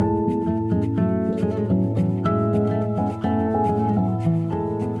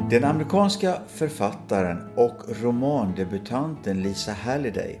Den amerikanska författaren och romandebutanten Lisa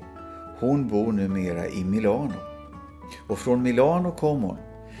Halliday, hon bor numera i Milano. Och från Milano kom hon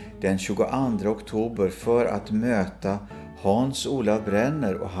den 22 oktober för att möta Hans Olav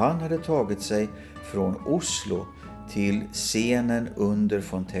Brenner, och han hade tagit sig från Oslo till scenen under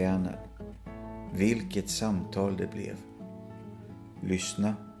fontänen. Vilket samtal det blev.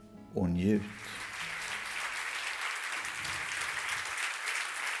 Lyssna och njut.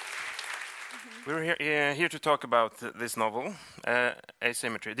 We're here to talk about this novel,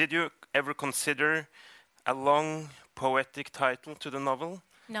 Asymmetry. Did you ever consider a long poetic title to the novel?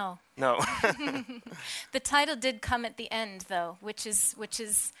 No. No. The title did come at the end, though, which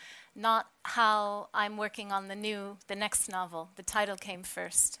is not how I'm working on the next novel. The title came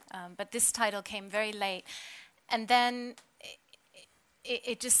first, but this title came very late, and then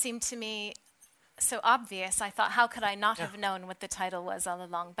it just seemed to me so obvious. I thought, how could I not have known what the title was all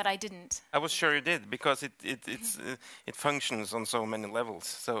along? But I didn't. I was sure you did, because it functions on so many levels.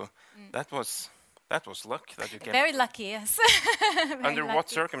 So that was luck that you get. Very lucky, yes. Under what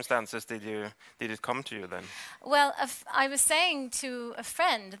circumstances did it come to you then? Well, I was saying to a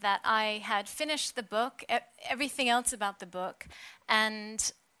friend that I had finished the book, everything else about the book,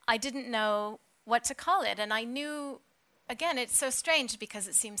 and I didn't know what to call it. And I knew, again, it's so strange because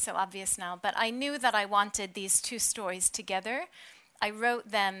it seems so obvious now, but I knew that I wanted these two stories together. I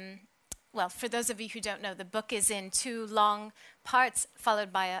wrote them, well, for those of you who don't know, the book is in two long parts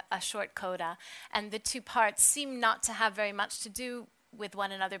followed by a short coda, and the two parts seem not to have very much to do with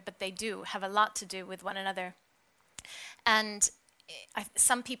one another, but they do have a lot to do with one another. And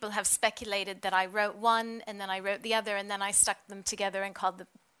some people have speculated that I wrote one and then I wrote the other and then I stuck them together and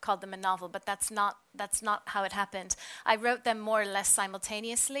called them a novel, but that's not how it happened. I wrote them more or less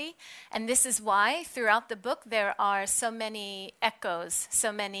simultaneously, and this is why throughout the book there are so many echoes,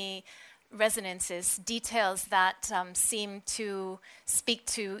 so many resonances, details that seem to speak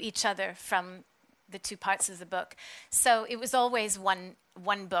to each other from the two parts of the book. So it was always one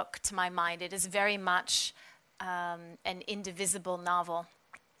book to my mind. It is very much an indivisible novel.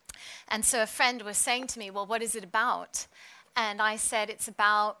 And so a friend was saying to me, well, what is it about? And I said, it's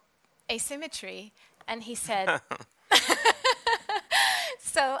about asymmetry. And he said,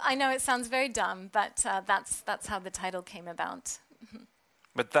 so I know it sounds very dumb, but that's how the title came about.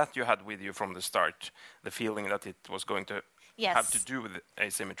 But that you had with you from the start, the feeling that it was going to have to do with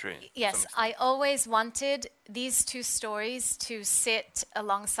asymmetry. Yes, I always wanted these two stories to sit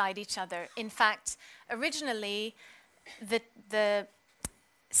alongside each other. In fact, originally,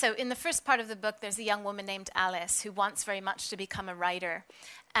 so in the first part of the book, there's a young woman named Alice who wants very much to become a writer.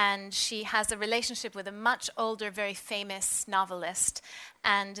 And she has a relationship with a much older, very famous novelist.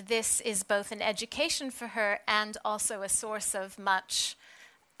 And this is both an education for her and also a source of much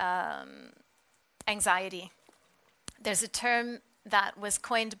anxiety. There's a term that was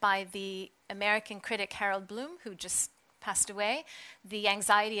coined by the American critic Harold Bloom, who just passed away, the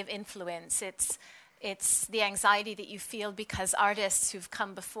anxiety of influence. It's the anxiety that you feel because artists who've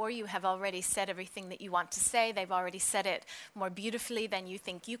come before you have already said everything that you want to say. They've already said it more beautifully than you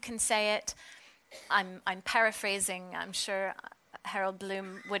think you can say it. I'm paraphrasing. I'm sure Harold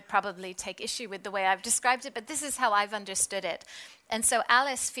Bloom would probably take issue with the way I've described it, but this is how I've understood it. And so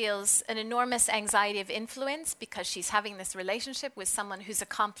Alice feels an enormous anxiety of influence because she's having this relationship with someone who's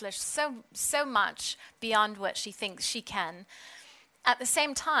accomplished so much beyond what she thinks she can. At the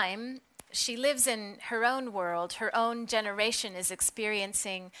same time, she lives in her own world. Her own generation is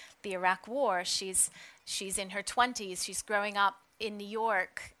experiencing the Iraq War. She's in her 20s. She's growing up in New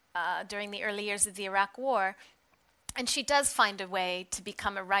York during the early years of the Iraq War. And she does find a way to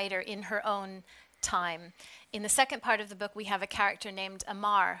become a writer in her own time. In the second part of the book, we have a character named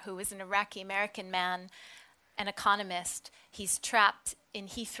Amar, who is an Iraqi-American man, an economist. He's trapped in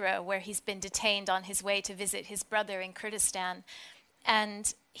Heathrow, where he's been detained on his way to visit his brother in Kurdistan.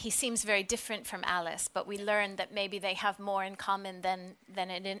 And he seems very different from Alice, but we learn that maybe they have more in common than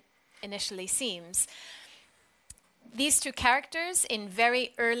it initially seems. These two characters, in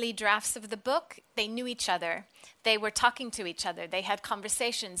very early drafts of the book, they knew each other. They were talking to each other. They had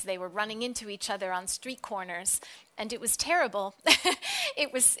conversations. They were running into each other on street corners. And it was terrible.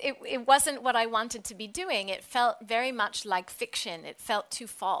 It wasn't what I wanted to be doing. It felt very much like fiction. It felt too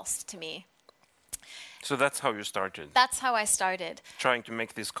false to me. So that's how you started? That's how I started. Trying to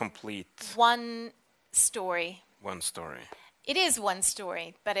make this complete. One story. One story. It is one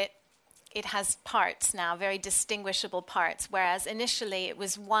story, but it has parts now, very distinguishable parts, whereas initially it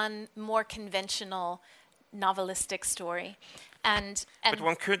was one more conventional novelistic story. And But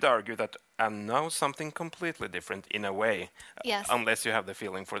one could argue that and now something completely different in a way, yes. Unless you have the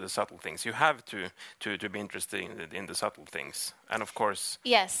feeling for the subtle things. You have to be interested in the subtle things. And of course...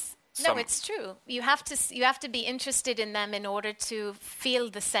 Yes. No, it's true. You have to be interested in them in order to feel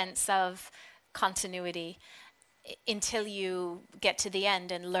the sense of continuity until you get to the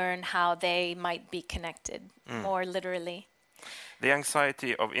end and learn how they might be connected more literally. The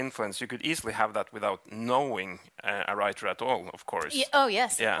anxiety of influence, you could easily have that without knowing a writer at all, of course. Oh,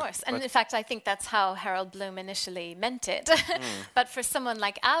 yes, of course. And in fact, I think that's how Harold Bloom initially meant it. But for someone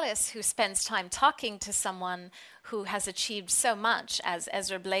like Alice, who spends time talking to someone who has achieved so much, as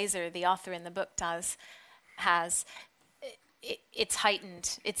Ezra Blazer, the author in the book, has, it's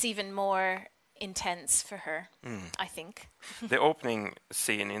heightened. It's even more intense for her, I think. The opening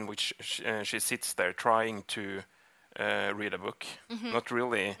scene in which she sits there trying to read a book, not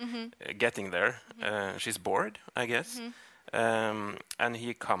really getting there. She's bored, I guess. And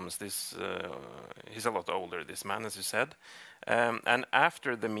he comes, he's a lot older, this man, as you said. And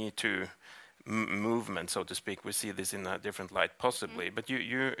after the Me Too movement, so to speak, we see this in a different light, possibly. But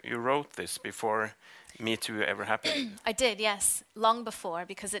you wrote this before Me Too ever happened. I did, yes, long before,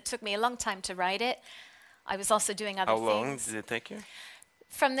 because it took me a long time to write it. I was also doing other things. How long did it take you?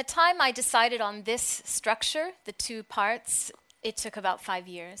 From the time I decided on this structure, the 2 parts, it took about 5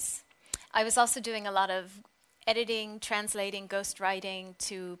 years. I was also doing a lot of editing, translating, ghostwriting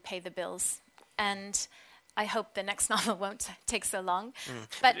to pay the bills. And I hope the next novel won't take so long.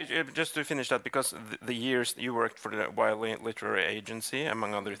 But just to finish that, because the years you worked for the Wiley Literary Agency,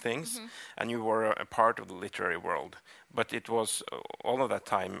 among other things, and you were a part of the literary world. But it was, all of that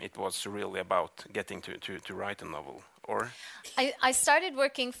time, it was really about getting to write a novel. Or? I started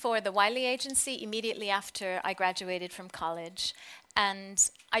working for the Wiley Agency immediately after I graduated from college. And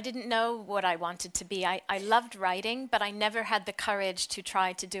I didn't know what I wanted to be. I loved writing, but I never had the courage to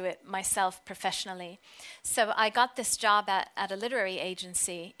try to do it myself professionally. So I got this job at a literary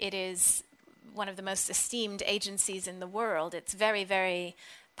agency. It is one of the most esteemed agencies in the world. It's very, very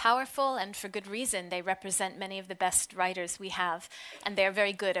powerful, and for good reason. They represent many of the best writers we have, and they're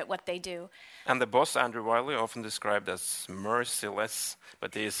very good at what they do. And the boss, Andrew Wiley, often described as merciless,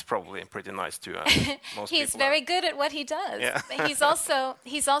 but he is probably pretty nice too. Most He's very good at what he does. Yeah.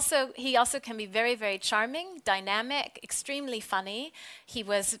 He also can be very, very charming, dynamic, extremely funny. He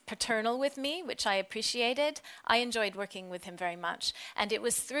was paternal with me, which I appreciated. I enjoyed working with him very much. And it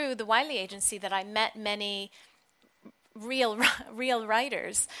was through the Wiley Agency that I met many real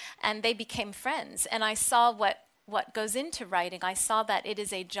writers, and they became friends. And I saw what goes into writing. I saw that it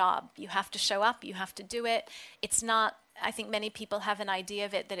is a job. You have to show up, you have to do it. It's not, I think many people have an idea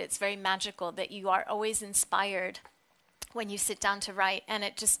of it, that it's very magical, that you are always inspired when you sit down to write, and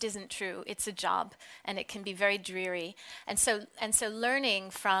it just isn't true. It's a job, and it can be very dreary. And so learning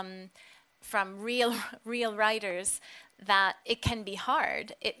from real writers that it can be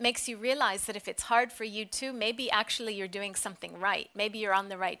hard, it makes you realize that if it's hard for you too, maybe actually you're doing something right. Maybe you're on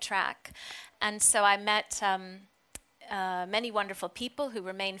the right track. And so I met many wonderful people who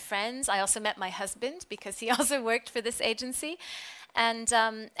remain friends. I also met my husband, because he also worked for this agency. And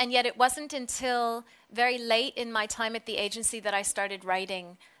yet it wasn't until very late in my time at the agency that I started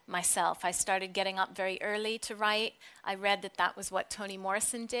writing myself. I started getting up very early to write. I read that was what Toni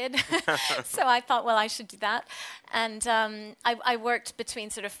Morrison did. So I thought, well, I should do that. And I worked between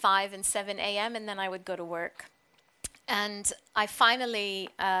sort of 5 and 7 a.m., and then I would go to work. And I finally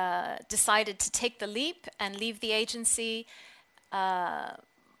decided to take the leap and leave the agency. I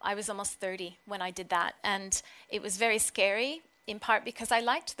was almost 30 when I did that. And it was very scary, in part because I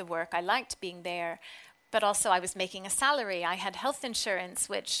liked the work. I liked being there. But also I was making a salary. I had health insurance,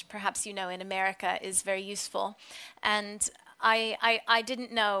 which perhaps you know in America is very useful. And I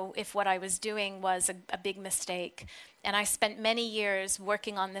didn't know if what I was doing was a big mistake. And I spent many years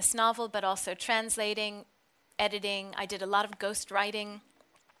working on this novel, but also translating, editing. I did a lot of ghostwriting,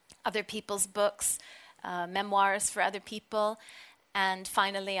 other people's books, memoirs for other people. And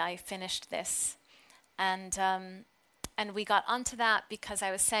finally I finished this. And we got onto that because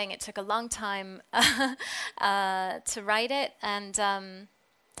I was saying it took a long time to write it, and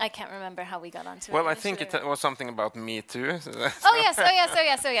I can't remember how we got onto it. Well, I think it was something about Me Too. Oh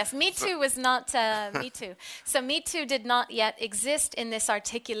yes. Me Too was not Me Too. So Me Too did not yet exist in this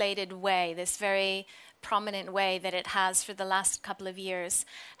articulated way, this very prominent way that it has for the last couple of years,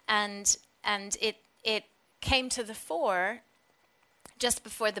 and it came to the fore just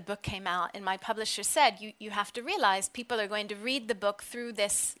before the book came out, and my publisher said, you have to realize people are going to read the book through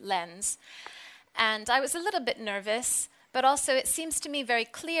this lens. And I was a little bit nervous, but also it seems to me very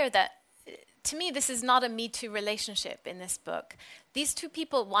clear that to me, this is not a Me Too relationship in this book. These two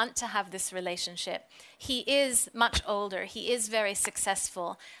people want to have this relationship. He is much older. He is very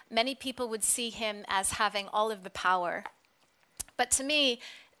successful. Many people would see him as having all of the power. But to me,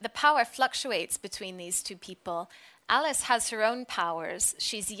 the power fluctuates between these two people. Alice has her own powers.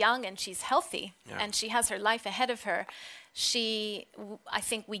 She's young and she's healthy, and she has her life ahead of her. I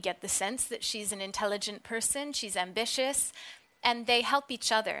think we get the sense that she's an intelligent person. She's ambitious, and they help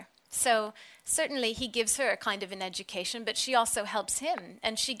each other. So certainly he gives her a kind of an education, but she also helps him,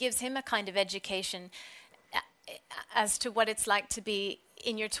 and she gives him a kind of education as to what it's like to be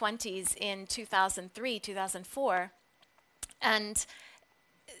in your 20s in 2003, 2004. And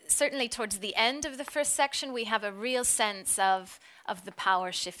certainly towards the end of the first section, we have a real sense of the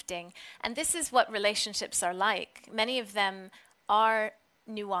power shifting. And this is what relationships are like. Many of them are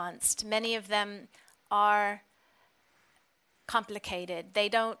nuanced. Many of them are complicated. They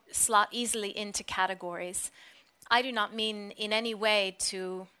don't slot easily into categories. I do not mean in any way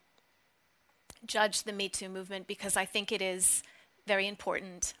to judge the Me Too movement, because I think it is very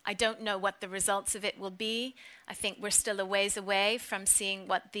important. I don't know what the results of it will be. I think we're still a ways away from seeing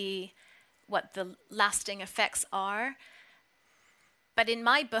what the lasting effects are. But in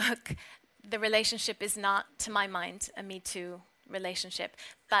my book, the relationship is not, to my mind, a Me Too relationship.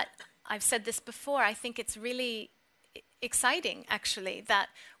 But I've said this before, I think it's really exciting, actually, that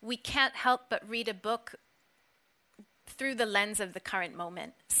we can't help but read a book through the lens of the current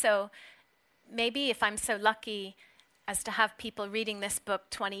moment. So maybe if I'm so lucky as to have people reading this book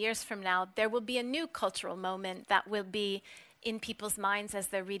 20 years from now, there will be a new cultural moment that will be in people's minds as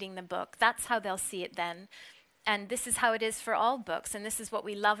they're reading the book. That's how they'll see it then. And this is how it is for all books, and this is what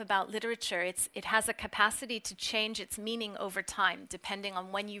we love about literature. It has a capacity to change its meaning over time, depending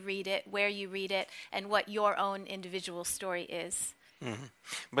on when you read it, where you read it, and what your own individual story is. Mm-hmm.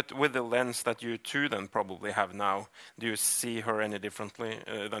 But with the lens that you two then probably have now, do you see her any differently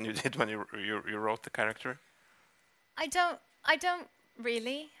than you did when you wrote the character? I don't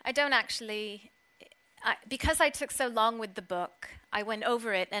really. I don't actually. Because I took so long with the book, I went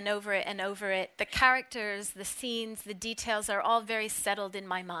over it and over it and over it. The characters, the scenes, the details are all very settled in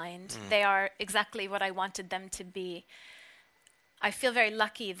my mind. They are exactly what I wanted them to be. I feel very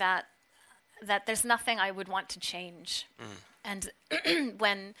lucky that there's nothing I would want to change. And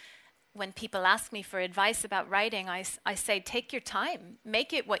when people ask me for advice about writing, I say, take your time.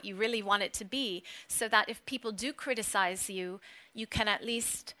 Make it what you really want it to be, so that if people do criticize you, you can at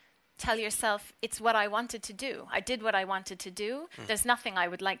least tell yourself, it's what I wanted to do. I did what I wanted to do. There's nothing I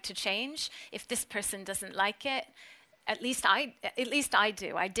would like to change. If this person doesn't like it, at least I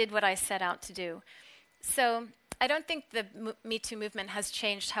do. I did what I set out to do. So I don't think the Me Too movement has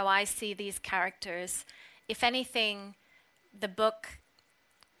changed how I see these characters. If anything, the book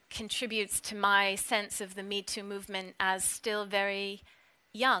contributes to my sense of the Me Too movement as still very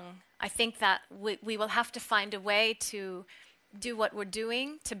young. I think that we will have to find a way to do what we're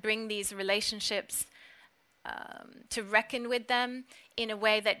doing, to bring these relationships, to reckon with them in a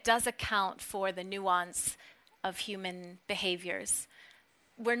way that does account for the nuance of human behaviors.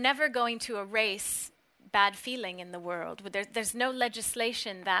 We're never going to erase bad feeling in the world. There's no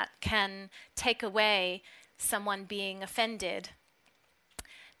legislation that can take away someone being offended.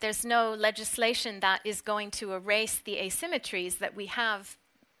 There's no legislation that is going to erase the asymmetries that we have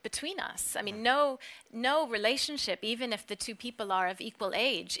between us. I mean, no relationship, even if the two people are of equal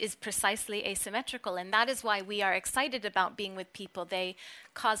age, is precisely asymmetrical, and that is why we are excited about being with people. They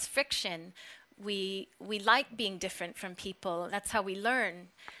cause friction. We like being different from people. That's how we learn.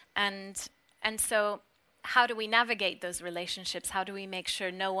 And so how do we navigate those relationships? How do we make sure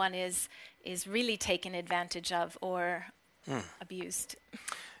no one is really taken advantage of or abused?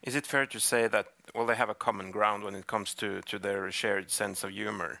 Is it fair to say that, well, they have a common ground when it comes to their shared sense of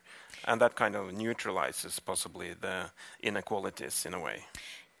humor, and that kind of neutralizes possibly the inequalities in a way?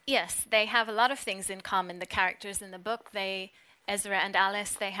 Yes, they have a lot of things in common. The characters in the book, Ezra and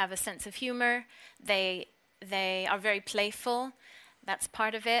Alice, they have a sense of humor. They are very playful. That's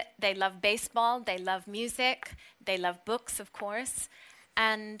part of it. They love baseball. They love music. They love books, of course.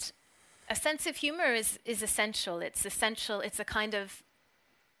 And a sense of humor is essential. It's essential. It's a kind of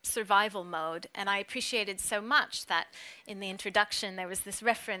survival mode. And I appreciated so much that in the introduction there was this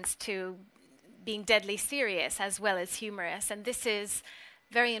reference to being deadly serious as well as humorous. And this is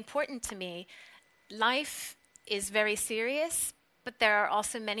very important to me. Life is very serious, but there are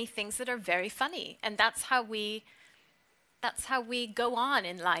also many things that are very funny. And that's how we go on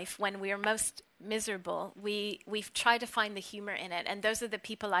in life when we are most miserable. We try to find the humor in it. And those are the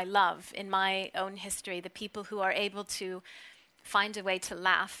people I love in my own history, the people who are able to find a way to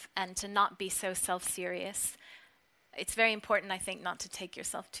laugh and to not be so self-serious. It's very important, I think, not to take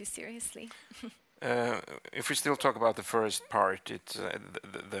yourself too seriously. If we still talk about the first part,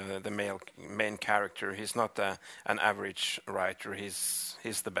 the main character, he's not an average writer. He's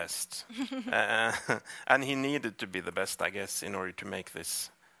the best, and he needed to be the best, I guess, in order to make this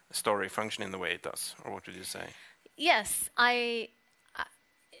story function in the way it does. Or what would you say? Yes,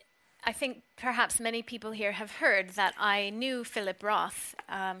 I think perhaps many people here have heard that I knew Philip Roth.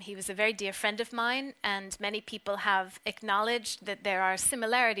 He was a very dear friend of mine, and many people have acknowledged that there are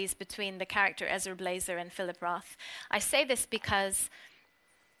similarities between the character Ezra Blazer and Philip Roth. I say this because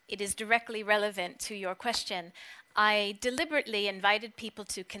it is directly relevant to your question. I deliberately invited people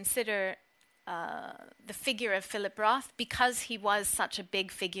to consider the figure of Philip Roth because he was such a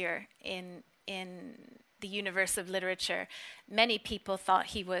big figure in the universe of literature. Many people thought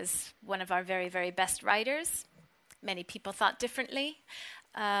he was one of our very, very best writers. Many people thought differently,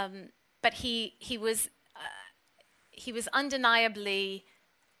 but he was undeniably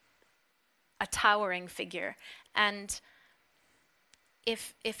a towering figure. And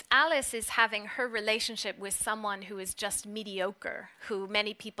if Alice is having her relationship with someone who is just mediocre, who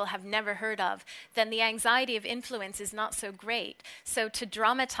many people have never heard of, then the anxiety of influence is not so great. So to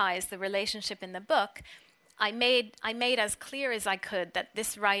dramatize the relationship in the book, I made as clear as I could that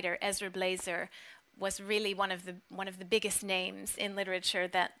this writer, Ezra Blazer, was really one of the biggest names in literature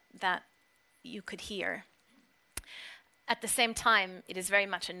that you could hear. At the same time, it is very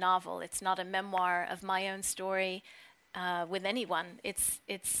much a novel. It's not a memoir of my own story with anyone.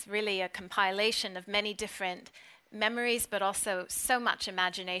 It's really a compilation of many different memories, but also so much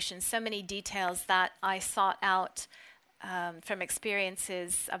imagination, so many details that I sought out from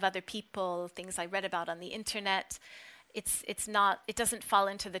experiences of other people, things I read about on the internet. It doesn't fall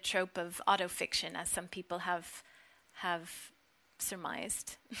into the trope of autofiction as some people have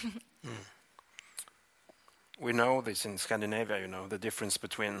surmised. We know this in Scandinavia, the difference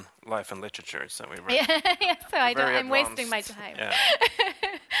between life and literature. So we were so I'm wasting my time. Yeah.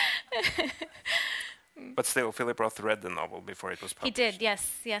 But still, Philip Roth read the novel before it was published. He did, yes,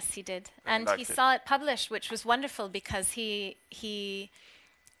 he did. And he saw it published, which was wonderful because he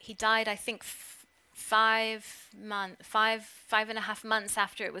died, I think, 5.5 months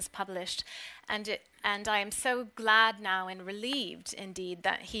after it was published. And I am so glad now and relieved, indeed,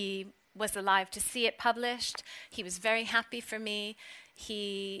 that he was alive to see it published. He was very happy for me.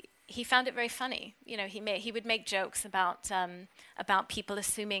 He found it very funny. He would make jokes about people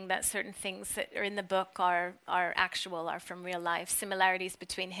assuming that certain things that are in the book are from real life, similarities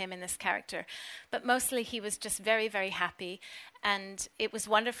between him and this character. But mostly he was just very, very happy. And it was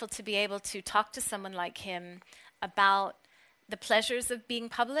wonderful to be able to talk to someone like him about the pleasures of being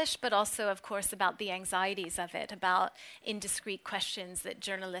published, but also, of course, about the anxieties of it, about indiscreet questions that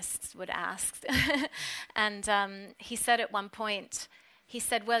journalists would ask. And he said at one point, he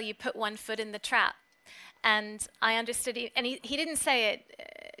said, well, you put one foot in the trap. And I understood, and he didn't say it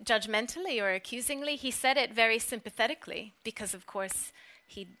judgmentally or accusingly. He said it very sympathetically because, of course,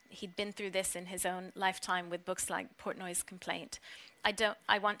 he'd been through this in his own lifetime with books like Portnoy's Complaint.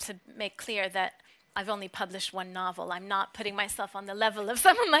 I want to make clear that I've only published one novel. I'm not putting myself on the level of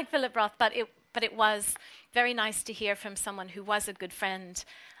someone like Philip Roth, but it was very nice to hear from someone who was a good friend.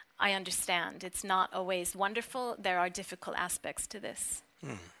 I understand. It's not always wonderful. There are difficult aspects to this.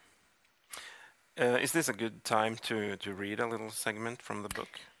 Is this a good time to read a little segment from the book?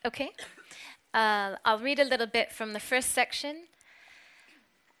 Okay. I'll read a little bit from the first section.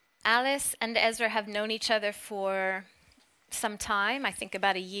 Alice and Ezra have known each other for some time, I think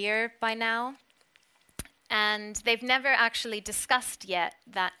about a year by now. And they've never actually discussed yet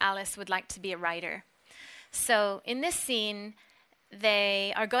that Alice would like to be a writer. So in this scene,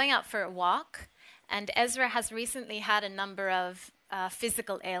 they are going out for a walk, and Ezra has recently had a number of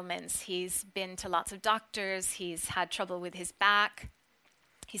physical ailments. He's been to lots of doctors. He's had trouble with his back.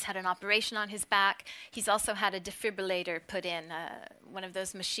 He's had an operation on his back. He's also had a defibrillator put in, one of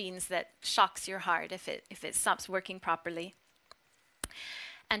those machines that shocks your heart if it stops working properly.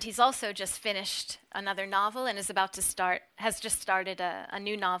 And he's also just finished another novel and has just started a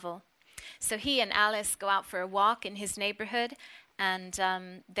new novel. So he and Alice go out for a walk in his neighborhood, and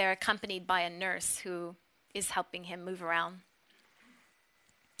they're accompanied by a nurse who is helping him move around.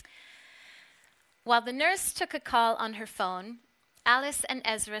 While the nurse took a call on her phone, Alice and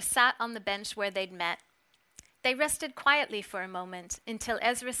Ezra sat on the bench where they'd met. They rested quietly for a moment until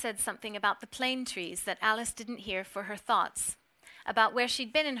Ezra said something about the plane trees that Alice didn't hear for her thoughts, about where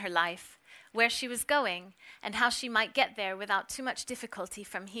she'd been in her life, where she was going, and how she might get there without too much difficulty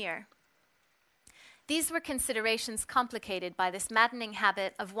from here. These were considerations complicated by this maddening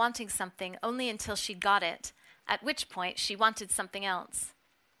habit of wanting something only until she got it, at which point she wanted something else.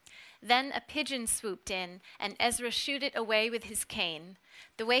 Then a pigeon swooped in, and Ezra shooed it away with his cane.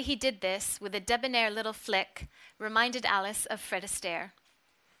 The way he did this, with a debonair little flick, reminded Alice of Fred Astaire.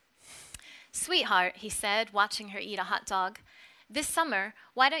 "Sweetheart," he said, watching her eat a hot dog, "this summer,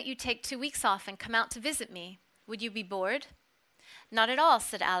 why don't you take 2 weeks off and come out to visit me? Would you be bored?" "Not at all,"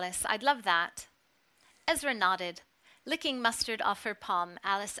 said Alice. "I'd love that." Ezra nodded. Licking mustard off her palm,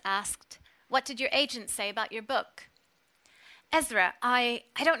 Alice asked, "What did your agent say about your book?" "Ezra, I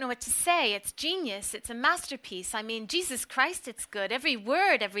don't know what to say. It's genius. It's a masterpiece. I mean, Jesus Christ, it's good. Every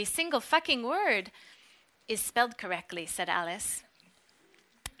word, every single fucking word is spelled correctly," said Alice.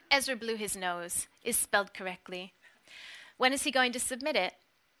 Ezra blew his nose. "Is spelled correctly. When is he going to submit it?"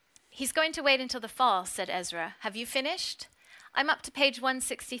 "He's going to wait until the fall," said Ezra. "Have you finished?" "I'm up to page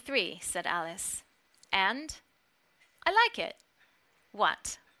 163, said Alice. "And?" "I like it."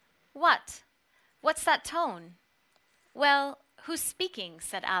 "What?" "What? What's that tone?" "Well, who's speaking?"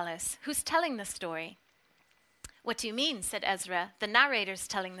 said Alice. "Who's telling the story?" "What do you mean?" said Ezra. "The narrator's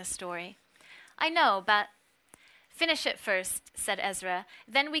telling the story." "I know, but—" "Finish it first," said Ezra.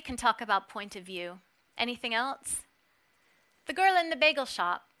 "Then we can talk about point of view. Anything else?" "The girl in the bagel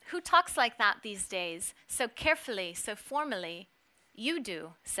shop. Who talks like that these days? So carefully, so formally." "You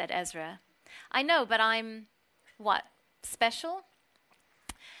do," said Ezra. "I know, but I'm—" "What? Special?"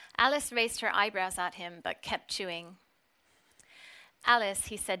 Alice raised her eyebrows at him, but kept chewing. "Alice,"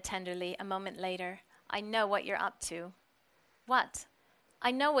 he said tenderly a moment later, "I know what you're up to." "What?"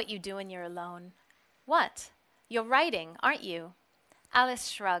 "I know what you do when you're alone." "What?" "You're writing, aren't you?" Alice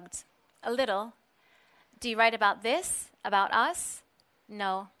shrugged. "A little." "Do you write about this? About us?"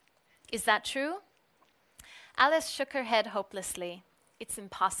 "No." "Is that true?" Alice shook her head hopelessly. "It's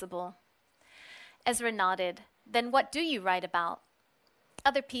impossible." Ezra nodded. "Then what do you write about?"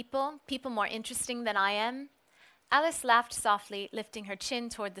 "Other people, people more interesting than I am." Alice laughed softly, lifting her chin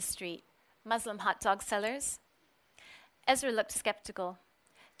toward the street. "Muslim hot dog sellers?" Ezra looked skeptical.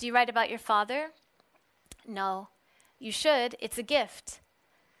 "Do you write about your father?" "No." "You should. It's a gift."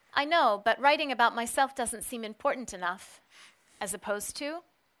 "I know, but writing about myself doesn't seem important enough." "As opposed to?"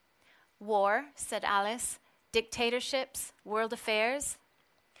 "War," said Alice. "Dictatorships, world affairs."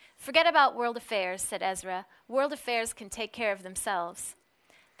 "Forget about world affairs," said Ezra. "World affairs can take care of themselves."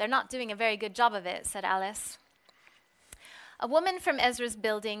 "They're not doing a very good job of it," said Alice. A woman from Ezra's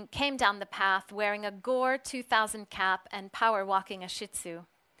building came down the path wearing a Gore 2000 cap and power walking a Shih Tzu.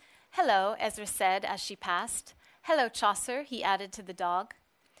 "Hello," Ezra said as she passed. "Hello, Chaucer," he added to the dog.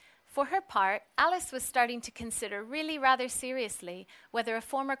 For her part, Alice was starting to consider really rather seriously whether a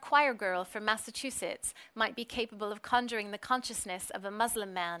former choir girl from Massachusetts might be capable of conjuring the consciousness of a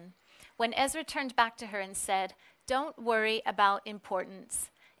Muslim man, when Ezra turned back to her and said, "Don't worry about importance.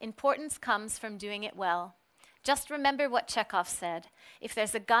 Importance comes from doing it well. Just remember what Chekhov said. If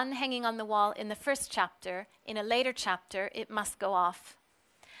there's a gun hanging on the wall in the first chapter, in a later chapter, it must go off."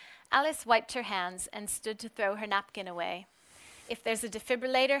 Alice wiped her hands and stood to throw her napkin away. "If there's a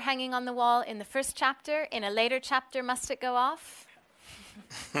defibrillator hanging on the wall in the first chapter, in a later chapter, must it go off?"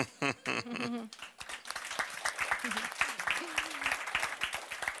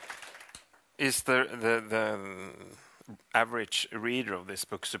 Is the average reader of this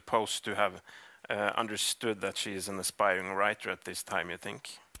book supposed to have understood that she is an aspiring writer at this time, you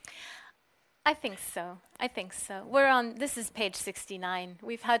think? I think so. This is page 69.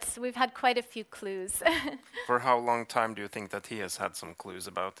 We've had quite a few clues. For how long time do you think that he has had some clues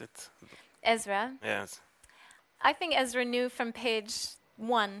about it? Ezra? Yes. I think Ezra knew from page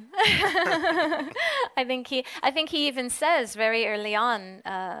 1. I think he even says very early on,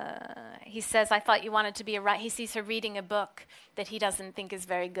 he says, "I thought you wanted to be a writer." He sees her reading a book that he doesn't think is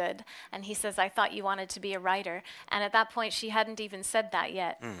very good. And he says, "I thought you wanted to be a writer." And at that point, she hadn't even said that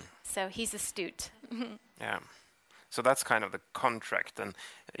yet. So he's astute. Yeah. So that's kind of the contract. And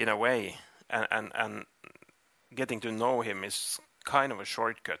in a way, and getting to know him is kind of a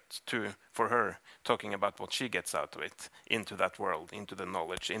shortcut for her, talking about what she gets out of it, into that world, into the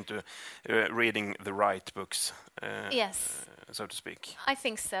knowledge, into reading the right books, Yes. So to speak. I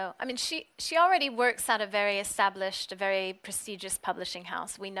think so. I mean, she already works at a very established, a very prestigious publishing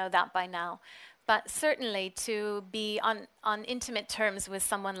house. We know that by now. But certainly to be on intimate terms with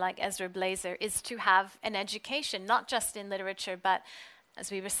someone like Ezra Blazer is to have an education, not just in literature, but,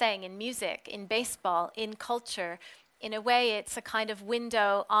 as we were saying, in music, in baseball, in culture. In a way, it's a kind of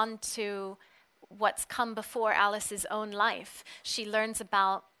window onto what's come before Alice's own life. She learns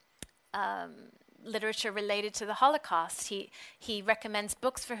about literature related to the Holocaust. He recommends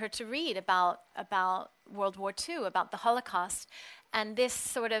books for her to read about World War II, about the Holocaust. And this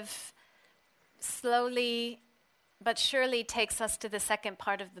sort of slowly but surely takes us to the second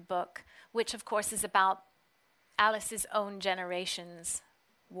part of the book, which of course is about Alice's own generation's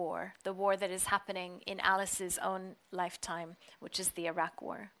war, the war that is happening in Alice's own lifetime, which is the Iraq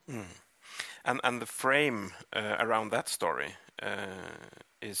War. And the frame around that story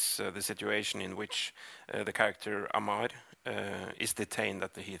is the situation in which the character Amar is detained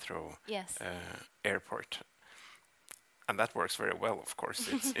at the Heathrow airport. And that works very well, of course.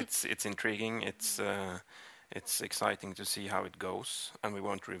 It's intriguing. It's exciting to see how it goes, and we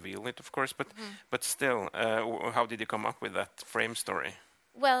won't reveal it, of course. But still, how did you come up with that frame story?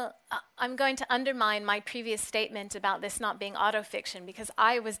 Well, I'm going to undermine my previous statement about this not being autofiction, because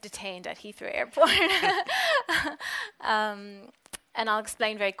I was detained at Heathrow Airport. And I'll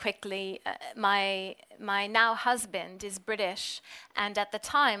explain very quickly. My now husband is British, and at the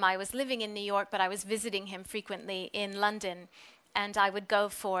time I was living in New York, but I was visiting him frequently in London. And I would go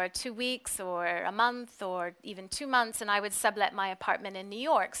for 2 weeks or a month or even 2 months, and I would sublet my apartment in New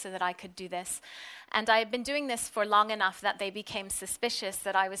York so that I could do this. And I had been doing this for long enough that they became suspicious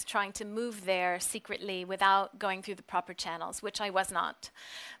that I was trying to move there secretly without going through the proper channels, which I was not.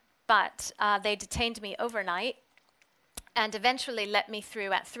 But they detained me overnight and eventually let me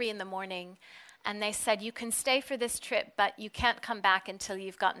through at 3 a.m. And they said, you can stay for this trip, but you can't come back until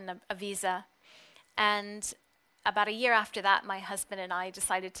you've gotten a visa. And about a year after that, my husband and I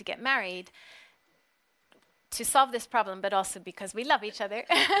decided to get married to solve this problem, but also because we love each other.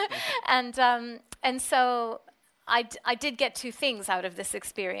 And so I did get 2 things out of this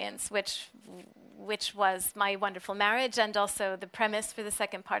experience, which was my wonderful marriage and also the premise for the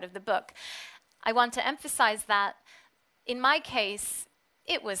second part of the book. I want to emphasize that in my case,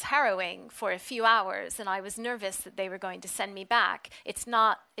 it was harrowing for a few hours, and I was nervous that they were going to send me back. It's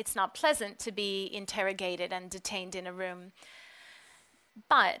not pleasant to be interrogated and detained in a room.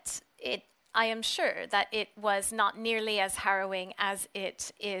 But I am sure that it was not nearly as harrowing as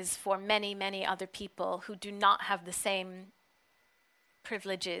it is for many, many other people who do not have the same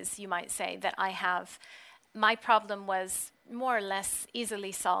privileges, you might say, that I have. My problem was more or less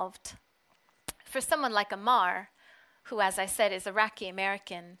easily solved. For someone like Amar, who, as I said, is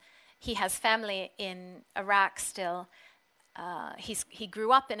Iraqi-American. He has family in Iraq still. He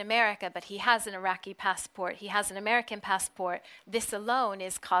grew up in America, but he has an Iraqi passport. He has an American passport. This alone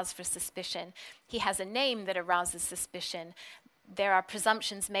is cause for suspicion. He has a name that arouses suspicion. There are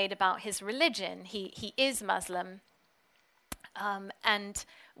presumptions made about his religion. He is Muslim. And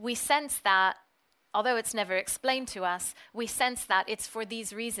we sense that, although it's never explained to us, we sense that it's for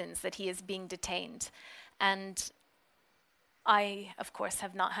these reasons that he is being detained. And I, of course,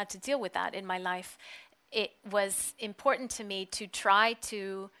 have not had to deal with that in my life. It was important to me to try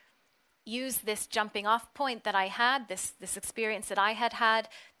to use this jumping off point that I had, this experience that I had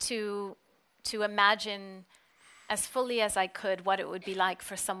to imagine as fully as I could what it would be like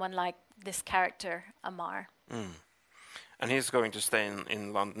for someone like this character, Amar. And he's going to stay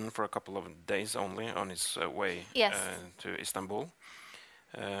in London for a couple of days only on his way to Istanbul.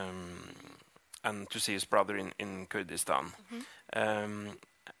 And to see his brother in Kurdistan.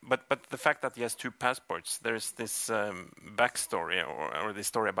 But the fact that he has 2 passports, there's this backstory or the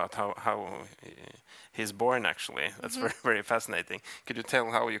story about how he's born, actually. That's very, very fascinating. Could you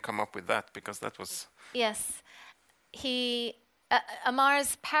tell how you come up with that? Because that was... Yes.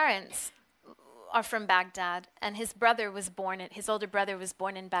 Amar's parents are from Baghdad, and his older brother was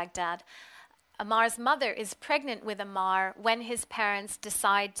born in Baghdad. Amar's mother is pregnant with Amar when his parents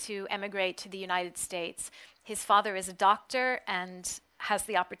decide to emigrate to the United States. His father is a doctor and has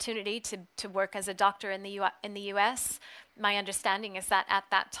the opportunity to work as a doctor in the U.S. My understanding is that at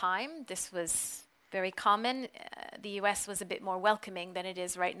that time, this was very common. The U.S. was a bit more welcoming than it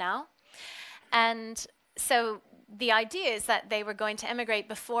is right now. And so the idea is that they were going to emigrate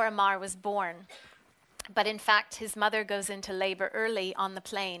before Amar was born. But in fact, his mother goes into labor early on the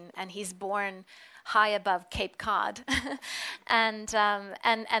plane, and he's born high above Cape Cod. and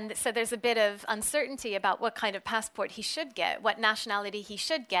so there's a bit of uncertainty about what kind of passport he should get, what nationality he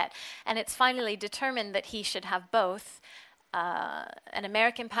should get. And it's finally determined that he should have both an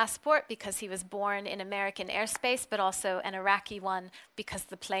American passport because he was born in American airspace, but also an Iraqi one because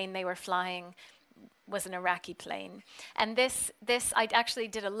the plane they were flying was an Iraqi plane. And this I actually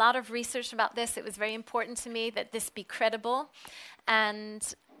did a lot of research about this. It was very important to me that this be credible.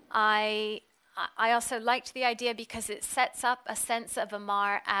 And I I also liked the idea because it sets up a sense of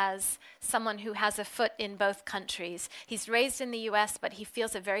Ammar as someone who has a foot in both countries. He's raised in the US, but he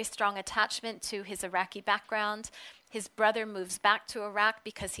feels a very strong attachment to his Iraqi background. His brother moves back to Iraq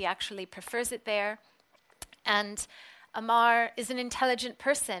because he actually prefers it there. And Ammar is an intelligent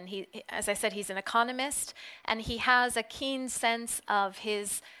person. As I said, he's an economist, and he has a keen sense of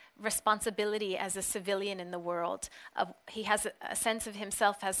his responsibility as a civilian in the world. He has a sense of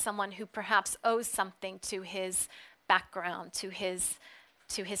himself as someone who perhaps owes something to his background, to his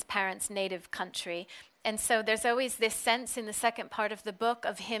parents' native country. And so there's always this sense in the second part of the book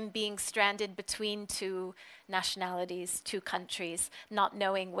of him being stranded between two nationalities, two countries, not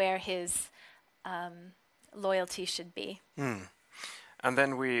knowing where his loyalty should be. And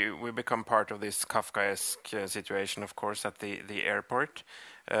then we become part of this Kafkaesque situation, of course, at the airport,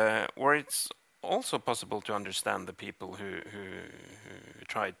 where it's also possible to understand the people who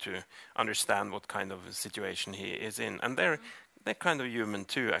try to understand what kind of situation he is in. And they're kind of human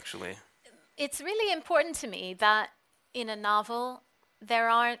too, actually. It's really important to me that in a novel there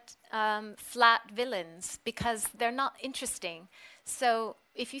aren't flat villains, because they're not interesting. So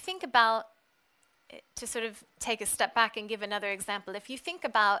if you think about, to sort of take a step back and give another example, if you think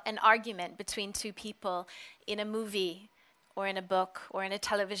about an argument between two people in a movie or in a book or in a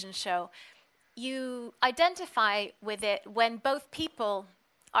television show, you identify with it when both people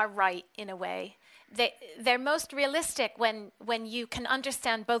are right in a way. They're most realistic when you can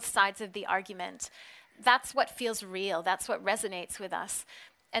understand both sides of the argument. That's what feels real. That's what resonates with us.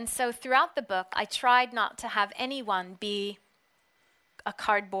 And so throughout the book, I tried not to have anyone be a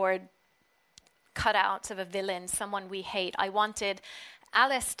cardboard cutout of a villain, someone we hate. I wanted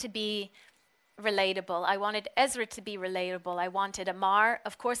Alice to be relatable. I wanted Ezra to be relatable. I wanted Ammar,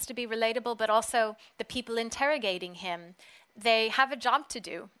 of course, to be relatable, but also the people interrogating him. They have a job to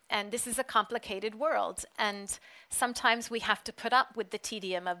do, and this is a complicated world. And sometimes we have to put up with the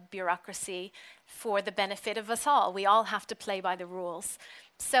tedium of bureaucracy for the benefit of us all. We all have to play by the rules.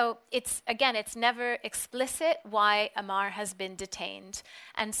 So it's never explicit why Ammar has been detained.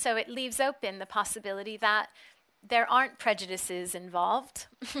 And so it leaves open the possibility that there aren't prejudices involved.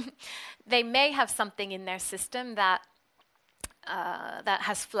 They may have something in their system that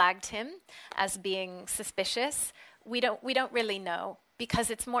has flagged him as being suspicious. We don't really know,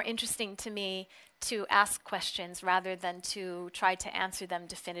 because it's more interesting to me to ask questions rather than to try to answer them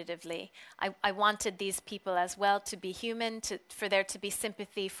definitively. I wanted these people as well to be human, for there to be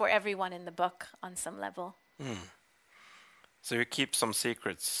sympathy for everyone in the book on some level. So you keep some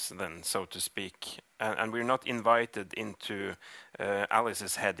secrets then, so to speak, and we're not invited into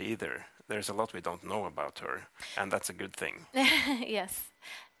Alice's head either. There's a lot we don't know about her, and that's a good thing. Yes.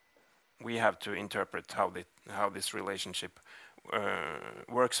 We have to interpret how this relationship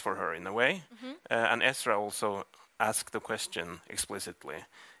works for her in a way. And Ezra also asked the question explicitly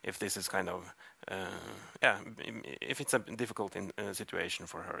if this is kind of, if it's a difficult situation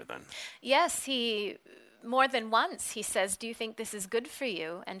for her then. Yes, he more than once he says, "Do you think this is good for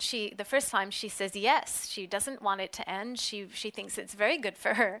you?" And the first time she says yes. She doesn't want it to end. She thinks it's very good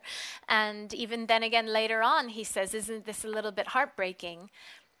for her. And even then again later on he says, "Isn't this a little bit heartbreaking?"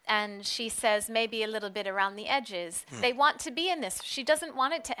 And she says maybe a little bit around the edges. They want to be in this. She doesn't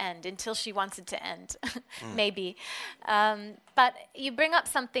want it to end until she wants it to end, maybe. But you bring up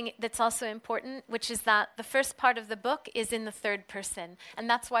something that's also important, which is that the first part of the book is in the third person. And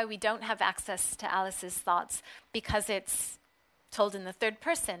that's why we don't have access to Alice's thoughts, because it's told in the third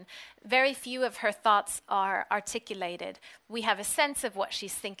person. Very few of her thoughts are articulated. We have a sense of what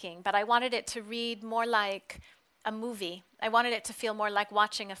she's thinking, but I wanted it to read more like a movie. I wanted it to feel more like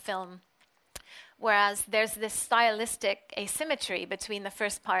watching a film. Whereas there's this stylistic asymmetry between the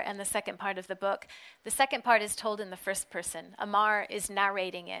first part and the second part of the book. The second part is told in the first person. Ammar is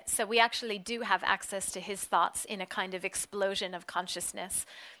narrating it. So we actually do have access to his thoughts in a kind of explosion of consciousness.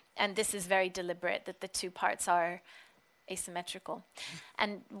 And this is very deliberate, that the two parts are asymmetrical.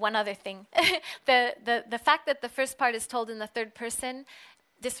 And one other thing, the fact that the first part is told in the third person,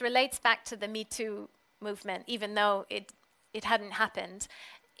 this relates back to the Me Too movement, even though it hadn't happened.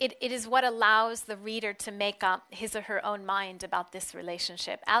 It is what allows the reader to make up his or her own mind about this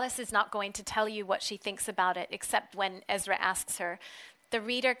relationship. Alice is not going to tell you what she thinks about it, except when Ezra asks her. The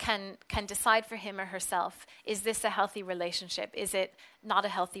reader can decide for him or herself, is this a healthy relationship? Is it not a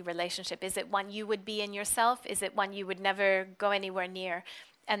healthy relationship? Is it one you would be in yourself? Is it one you would never go anywhere near?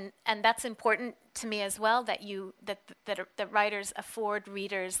 And that's important to me as well, that writers afford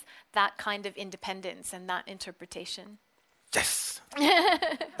readers that kind of independence and that interpretation. Yes,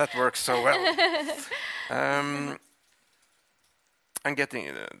 that works so well. And getting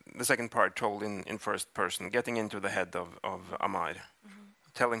the second part told in first person, getting into the head of Amar,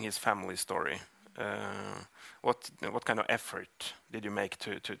 telling his family story. What kind of effort did you make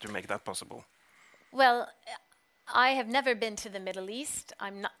to make that possible? Well, I have never been to the Middle East.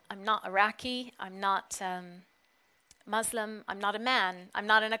 I'm not Iraqi. I'm not Muslim. I'm not a man. I'm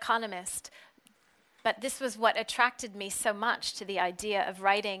not an economist. But this was what attracted me so much to the idea of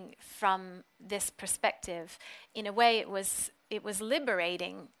writing from this perspective. In a way, it was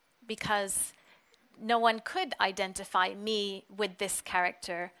liberating because no one could identify me with this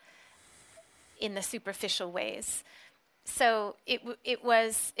character in the superficial ways. So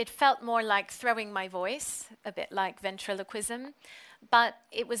it felt more like throwing my voice, a bit like ventriloquism. But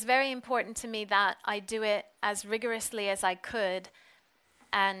it was very important to me that I do it as rigorously as I could.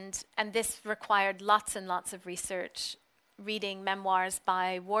 And this required lots and lots of research, reading memoirs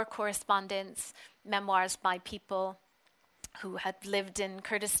by war correspondents, memoirs by people who had lived in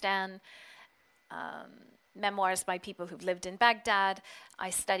Kurdistan, memoirs by people who've lived in Baghdad.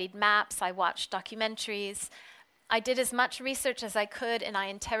 I studied maps, I watched documentaries. I did as much research as I could, and I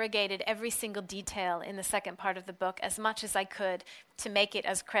interrogated every single detail in the second part of the book as much as I could to make it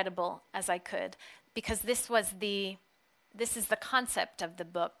as credible as I could, because this is the concept of the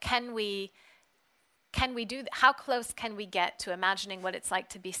book. Can we do how close can we get to imagining what it's like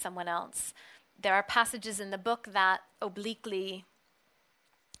to be someone else? There are passages in the book that obliquely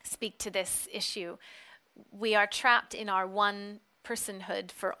speak to this issue. We are trapped in our one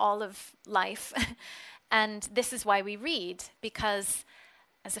personhood for all of life. And this is why we read, because,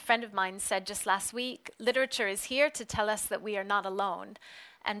 as a friend of mine said just last week, literature is here to tell us that we are not alone.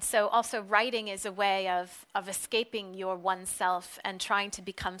 And so also writing is a way of escaping your oneself and trying to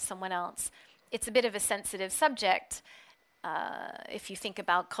become someone else. It's a bit of a sensitive subject. If you think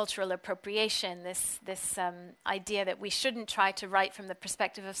about cultural appropriation, this idea that we shouldn't try to write from the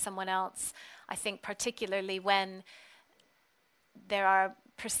perspective of someone else, I think particularly when there are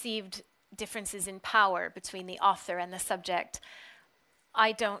perceived differences in power between the author and the subject.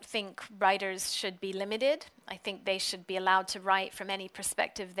 I don't think writers should be limited. I think they should be allowed to write from any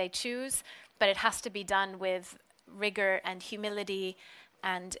perspective they choose, but it has to be done with rigor and humility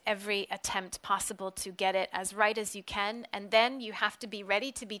and every attempt possible to get it as right as you can. And then you have to be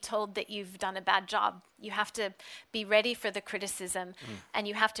ready to be told that you've done a bad job. You have to be ready for the criticism, and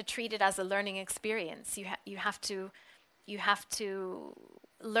you have to treat it as a learning experience. You have to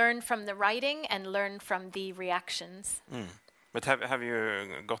learn from the writing and learn from the reactions. But have you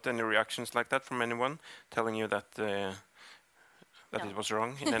got any reactions like that from anyone telling you that No. it was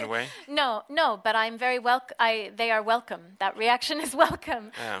wrong in any way? No, but I'm very they are welcome. That reaction is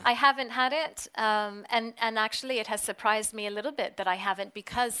welcome. Yeah. I haven't had it, and actually it has surprised me a little bit that I haven't,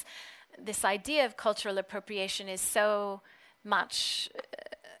 because this idea of cultural appropriation is so much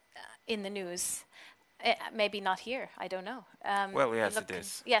in the news. Maybe not here, I don't know. Well, yes, it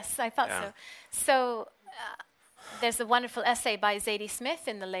is. Yes, I thought so. So there's a wonderful essay by Zadie Smith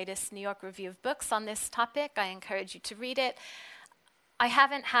in the latest New York Review of Books on this topic. I encourage you to read it. I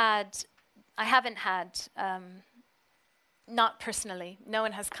haven't had, not personally. No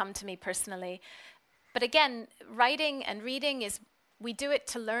one has come to me personally. But again, writing and reading we do it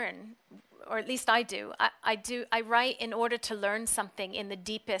to learn, or at least I do. I write in order to learn something in the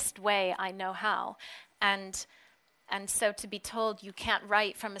deepest way I know how. And so to be told you can't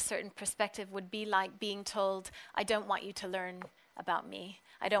write from a certain perspective would be like being told, I don't want you to learn about me.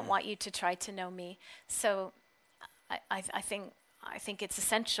 I don't want you to try to know me. So I think it's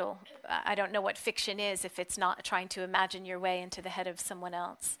essential. I don't know what fiction is if it's not trying to imagine your way into the head of someone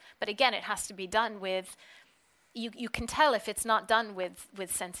else. But again, it has to be done with, you can tell if it's not done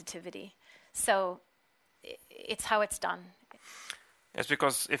with sensitivity. So it's how it's done. Yes,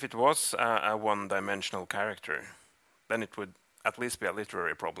 because if it was a one-dimensional character, then it would at least be a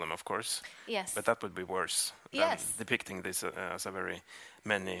literary problem, of course. Yes. But that would be worse than depicting this as a very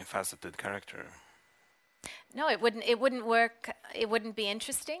many-faceted character. No, it wouldn't work. It wouldn't be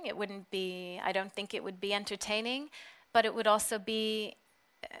interesting. I don't think it would be entertaining, but it would also be,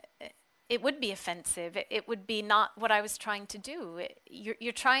 it would be offensive. It would be not what I was trying to do.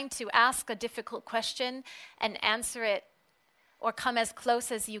 You're trying to ask a difficult question and answer it, or come as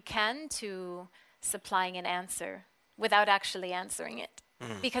close as you can to supplying an answer without actually answering it.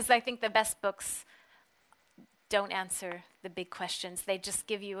 Because I think the best books don't answer the big questions. They just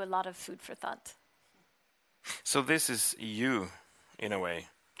give you a lot of food for thought. So this is you, in a way,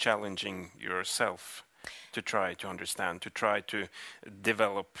 challenging yourself to try to understand, to try to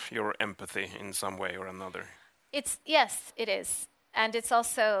develop your empathy in some way or another. Yes, it is. And it's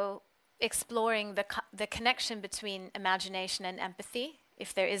also, exploring the connection between imagination and empathy,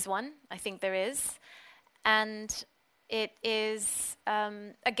 if there is one. I think there is. And it is,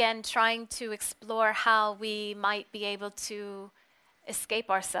 again, trying to explore how we might be able to escape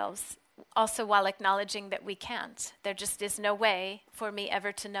ourselves, also while acknowledging that we can't. There just is no way for me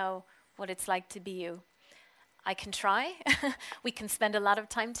ever to know what it's like to be you. I can try. We can spend a lot of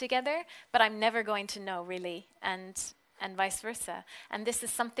time together, but I'm never going to know, really, and vice versa. And this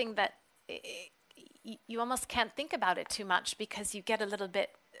is something that you almost can't think about it too much, because you get a little bit,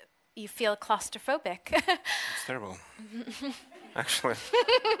 you feel claustrophobic. It's terrible, actually.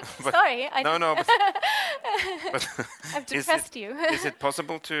 Sorry. No. But I've depressed you. Is it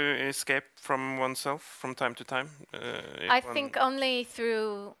possible to escape from oneself from time to time? I think only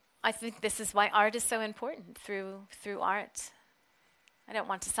through. I think this is why art is so important. Through art. I don't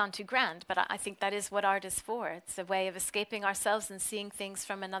want to sound too grand, but I think that is what art is for. It's a way of escaping ourselves and seeing things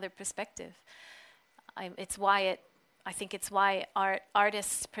from another perspective. I think it's why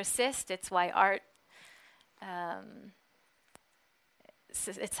artists persist. It's why art.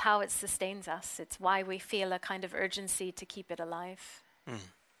 It's how it sustains us. It's why we feel a kind of urgency to keep it alive.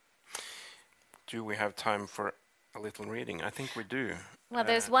 Do we have time for a little reading? I think we do. Well,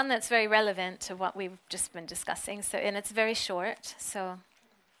 there's one that's very relevant to what we've just been discussing. So, and it's very short. So.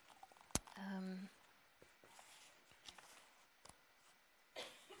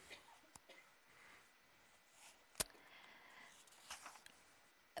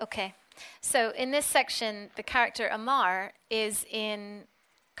 Okay, so in this section, the character Amar is in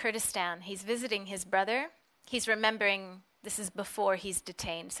Kurdistan. He's visiting his brother. He's remembering, this is before he's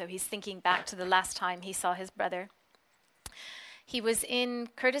detained, so he's thinking back to the last time he saw his brother. He was in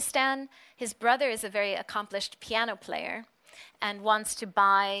Kurdistan. His brother is a very accomplished piano player and wants to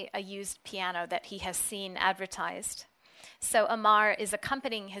buy a used piano that he has seen advertised. So Amar is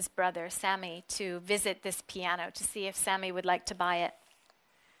accompanying his brother, Sami, to visit this piano to see if Sami would like to buy it.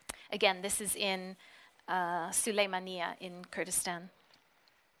 Again, this is in Suleymaniye in Kurdistan.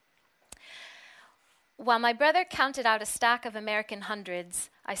 While my brother counted out a stack of American hundreds,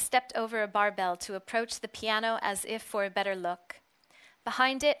 I stepped over a barbell to approach the piano as if for a better look.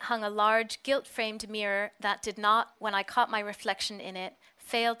 Behind it hung a large, gilt-framed mirror that did not, when I caught my reflection in it,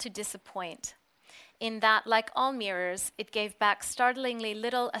 fail to disappoint. In that, like all mirrors, it gave back startlingly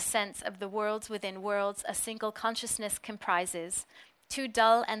little a sense of the worlds within worlds a single consciousness comprises, too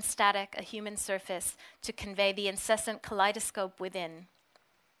dull and static a human surface to convey the incessant kaleidoscope within.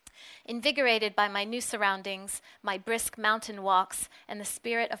 Invigorated by my new surroundings, my brisk mountain walks, and the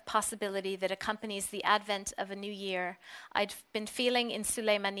spirit of possibility that accompanies the advent of a new year, I'd been feeling in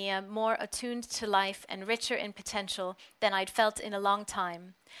Suleymaniye more attuned to life and richer in potential than I'd felt in a long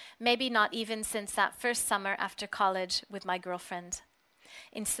time, maybe not even since that first summer after college with my girlfriend.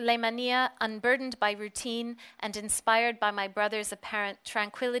 In Suleymaniye, unburdened by routine and inspired by my brother's apparent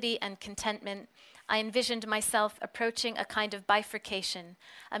tranquility and contentment, I envisioned myself approaching a kind of bifurcation,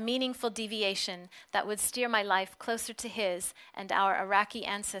 a meaningful deviation that would steer my life closer to his and our Iraqi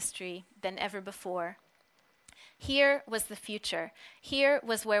ancestry than ever before. Here was the future. Here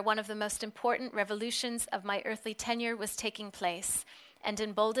was where one of the most important revolutions of my earthly tenure was taking place, and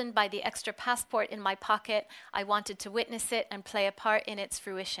emboldened by the extra passport in my pocket, I wanted to witness it and play a part in its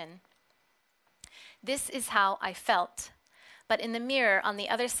fruition. This is how I felt. But in the mirror on the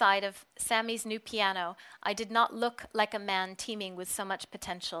other side of Sami's new piano, I did not look like a man teeming with so much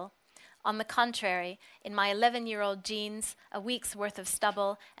potential. On the contrary, in my 11-year-old jeans, a week's worth of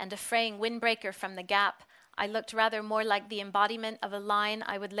stubble, and a fraying windbreaker from the Gap, I looked rather more like the embodiment of a line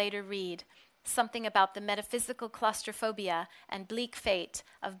I would later read, something about the metaphysical claustrophobia and bleak fate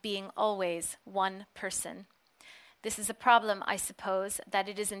of being always one person. This is a problem, I suppose, that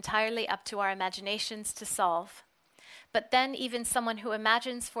it is entirely up to our imaginations to solve. But then even someone who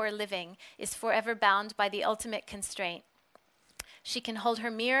imagines for a living is forever bound by the ultimate constraint. She can hold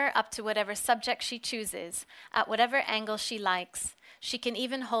her mirror up to whatever subject she chooses, at whatever angle she likes. She can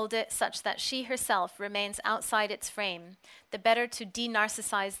even hold it such that she herself remains outside its frame, the better to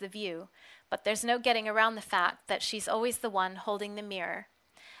de-narcissize the view. But there's no getting around the fact that she's always the one holding the mirror.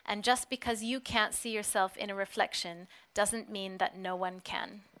 And just because you can't see yourself in a reflection doesn't mean that no one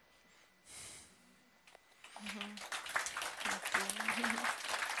can.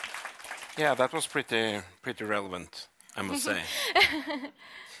 Yeah, that was pretty relevant, I must say.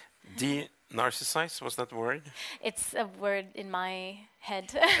 De-narcissize, was that the word? It's a word in my head.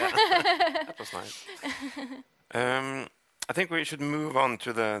 That was nice. I think we should move on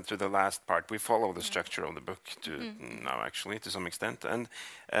to the last part. We follow the structure of the book now, actually, to some extent, and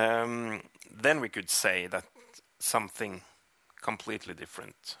then we could say that something completely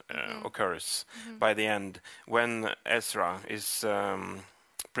different occurs by the end when Ezra is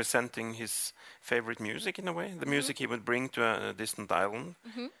presenting his favorite music in a way, the music he would bring to a distant island.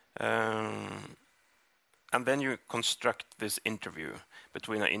 And then you construct this interview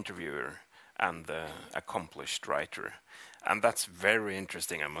between an interviewer and the accomplished writer. And that's very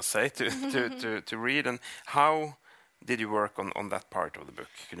interesting, I must say, to read. And how did you work on that part of the book?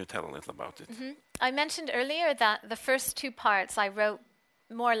 Can you tell a little about it? I mentioned earlier that the first 2 parts I wrote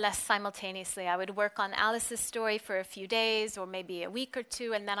more or less simultaneously. I would work on Alice's story for a few days or maybe a week or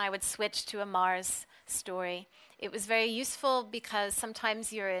 2, and then I would switch to a Mars story. It was very useful because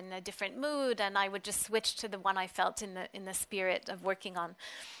sometimes you're in a different mood, and I would just switch to the one I felt in the spirit of working on.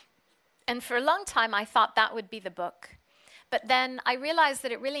 And for a long time, I thought that would be the book. But then I realized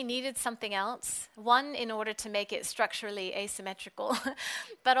that it really needed something else. One, in order to make it structurally asymmetrical,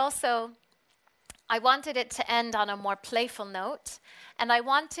 but also I wanted it to end on a more playful note, and I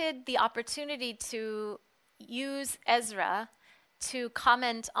wanted the opportunity to use Ezra to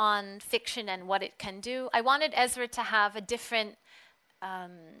comment on fiction and what it can do. I wanted Ezra to have a different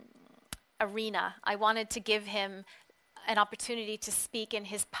arena. I wanted to give him an opportunity to speak in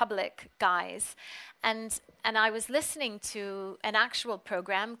his public guise. And I was listening to an actual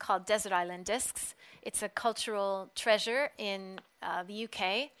program called Desert Island Discs. It's a cultural treasure in the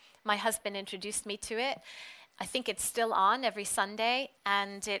UK. My husband introduced me to it. I think it's still on every Sunday,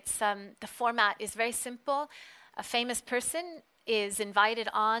 and it's the format is very simple. A famous person is invited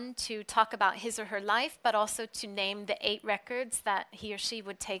on to talk about his or her life, but also to name the 8 records that he or she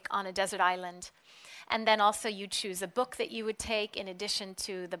would take on a desert island. And then also you choose a book that you would take in addition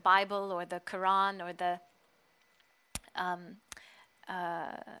to the Bible or the Quran or the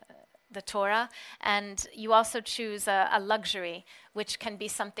Torah. And you also choose a luxury, which can be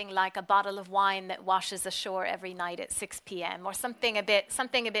something like a bottle of wine that washes ashore every night at 6 p.m. or something a bit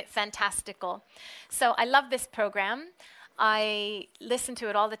fantastical. So I love this program. I listen to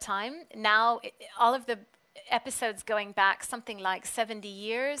it all the time. Now, all of the episodes going back something like 70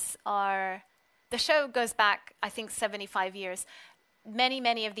 years are... The show goes back, I think, 75 years.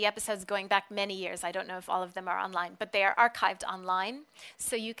 Many of the episodes going back many years. I don't know if all of them are online, but they are archived online.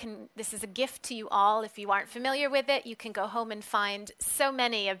 So you can, this is a gift to you all. If you aren't familiar with it, you can go home and find so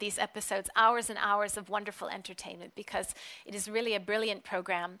many of these episodes, hours and hours of wonderful entertainment, because it is really a brilliant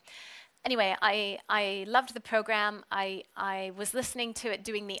program. Anyway, I loved the program. I was listening to it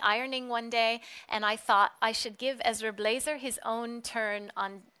doing the ironing one day, and I thought I should give Ezra Blazer his own turn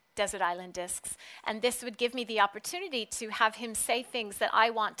on Desert Island Discs, and this would give me the opportunity to have him say things that I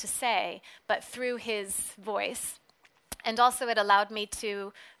want to say, but through his voice. And also it allowed me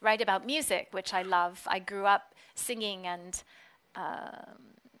to write about music, which I love. I grew up singing and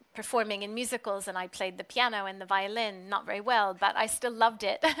performing in musicals, and I played the piano and the violin, not very well, but I still loved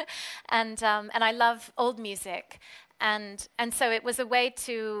it. and I love old music. And so it was a way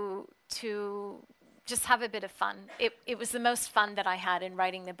to just have a bit of fun. It was the most fun that I had in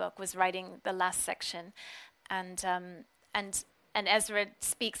writing the book, was writing the last section. And Ezra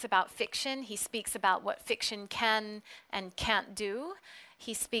speaks about fiction. He speaks about what fiction can and can't do.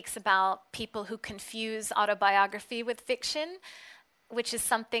 He speaks about people who confuse autobiography with fiction, which is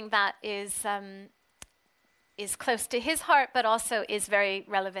something that is close to his heart, but also is very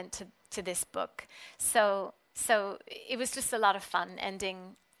relevant to this book. So it was just a lot of fun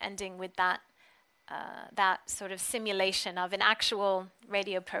ending with that sort of simulation of an actual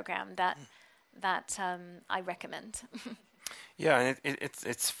radio program that I recommend. Yeah, and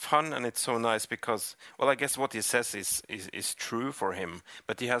it's fun, and it's so nice because, well, I guess what he says is true for him,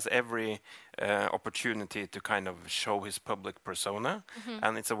 but he has every opportunity to kind of show his public persona,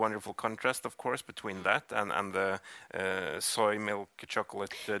 and it's a wonderful contrast, of course, between that and the soy milk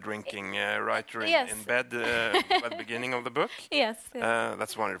chocolate drinking writer in bed at the beginning of the book. Yes.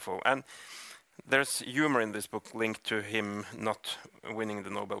 That's wonderful. And there's humor in this book linked to him not winning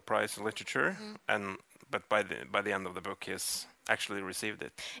the Nobel Prize in Literature, but by the end of the book, he has actually received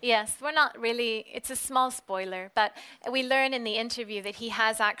it. Yes, we're not really, it's a small spoiler, but we learn in the interview that he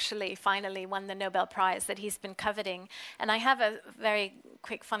has actually finally won the Nobel Prize that he's been coveting. And I have a very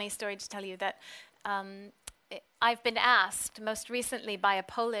quick, funny story to tell you that I've been asked most recently by a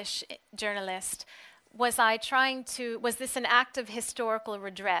Polish journalist, was this an act of historical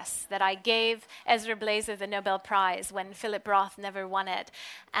redress that I gave Ezra Blazer the Nobel Prize when Philip Roth never won it?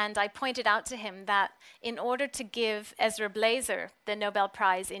 And I pointed out to him that in order to give Ezra Blazer the Nobel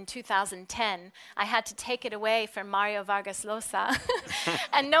Prize in 2010, I had to take it away from Mario Vargas Llosa.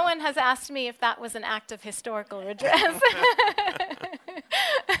 And no one has asked me if that was an act of historical redress.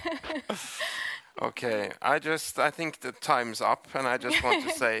 Okay, I think the time's up, and I just want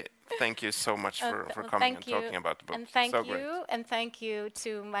to say thank you so much for coming and talking about the book. And thank so you, great. and thank you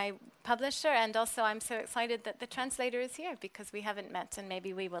to my publisher, and also I'm so excited that the translator is here because we haven't met, and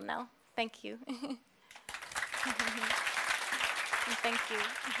maybe we will now. Thank you. And thank you.